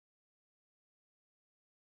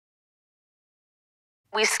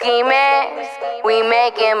We scheming, we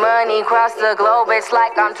making money across the globe, it's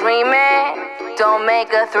like I'm dreaming. Don't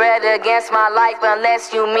make a threat against my life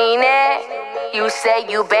unless you mean it. You say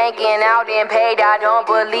you banking out and paid, I don't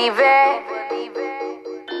believe it.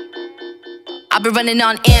 I've been running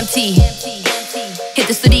on empty. Hit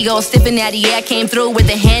the studio, stiffin' natty, yeah, I came through with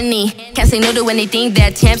a Henny. Can't say no to anything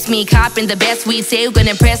that tempts me. Copping the best weed, say you're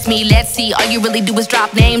gonna impress me. Let's see, all you really do is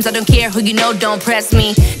drop names. I don't care who you know, don't press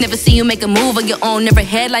me. Never see you make a move on your own. Never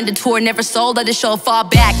headlined the tour, never sold at the show, fall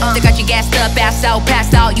back. They got you gassed up,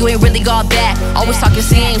 passed out, you ain't really got that. Always talking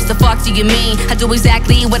schemes, the fuck do you mean? I do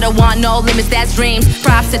exactly what I want, no limits, that's dreams.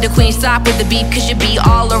 Props to the queen, stop with the beef, cause you be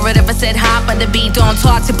all over it. If I said hop on the beat, don't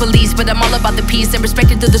talk to police. But I'm all about the peace and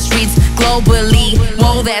respected through the streets globally.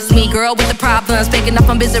 Whoa, that's me, girl with the problems, picking up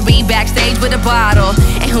on misery backstage with a bottle.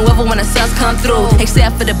 And whoever wanna sus come through,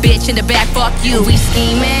 except for the bitch in the back, fuck you. We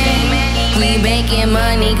scheming, we making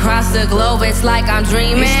money across the globe, it's like I'm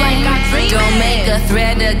dreaming. Don't make a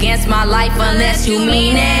threat against my life unless you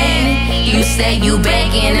mean it. You say you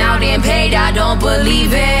banking out and paid, I don't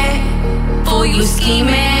believe it. For you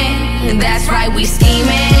scheming, that's right, we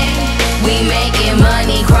scheming. We making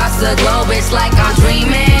money across the globe, it's like I'm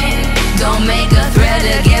dreaming. Don't make a threat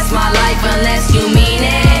against my life unless you mean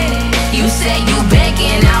it. You say you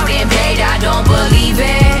banking out and paid, I don't believe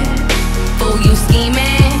it. Fool, you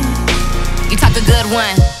scheming. You talk a good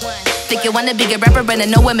one. Think you wanna be a rapper, but I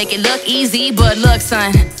know it make it look easy. But look,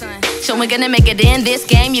 son, so we're gonna make it in this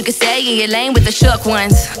game. You can stay in your lane with the shook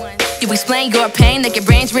ones. You explain your pain like your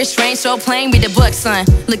brain's restrained, so plain, read the book, son.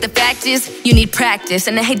 Look, the fact is, you need practice.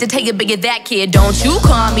 And I hate to tell you, but you're that kid. Don't you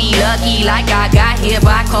call me lucky like I got here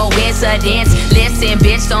by coincidence. Listen,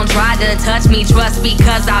 bitch, don't try to touch me, trust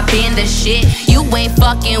because I've been the shit. You ain't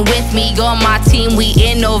fucking with me, on my team, we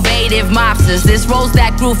innovative mobsters. This rose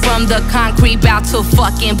that grew from the concrete, bout to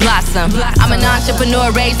fucking blossom. I'm an entrepreneur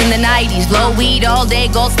raised in the 90s. Low weed all day,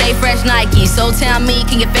 gold, stay fresh Nike. So tell me,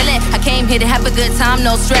 can you feel it? I came here to have a good time,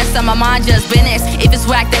 no stress. My mind just business. If it's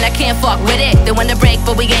whack, then I can't fuck with it. They wanna break,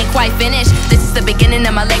 but we ain't quite finished. This is the beginning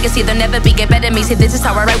of my legacy. There'll never be get better me. See, this is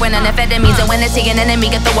how I write when I'm amphetamines. And when I see an enemy,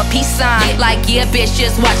 I throw a peace sign. Like, yeah, bitch,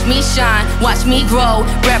 just watch me shine, watch me grow.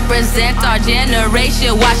 Represent our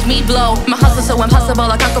generation, watch me blow. My hustle so impossible,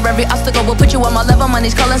 I conquer every obstacle. Will put you on my level,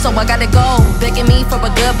 money's calling, so I gotta go. Begging me for a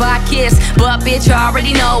goodbye kiss, but bitch, I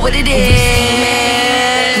already know what it is.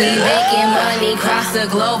 We making money across the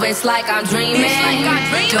globe, it's like I'm dreaming.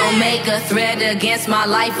 Don't make a threat against my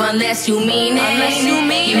life unless you mean it.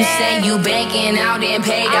 You say you banking out and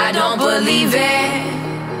paid, I don't believe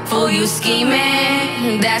it. Fool, you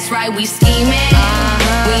scheming, that's right, we scheming.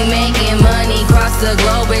 We making money across the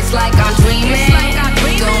globe, it's like I'm dreaming.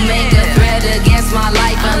 Don't make a threat against my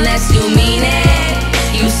life unless you mean it.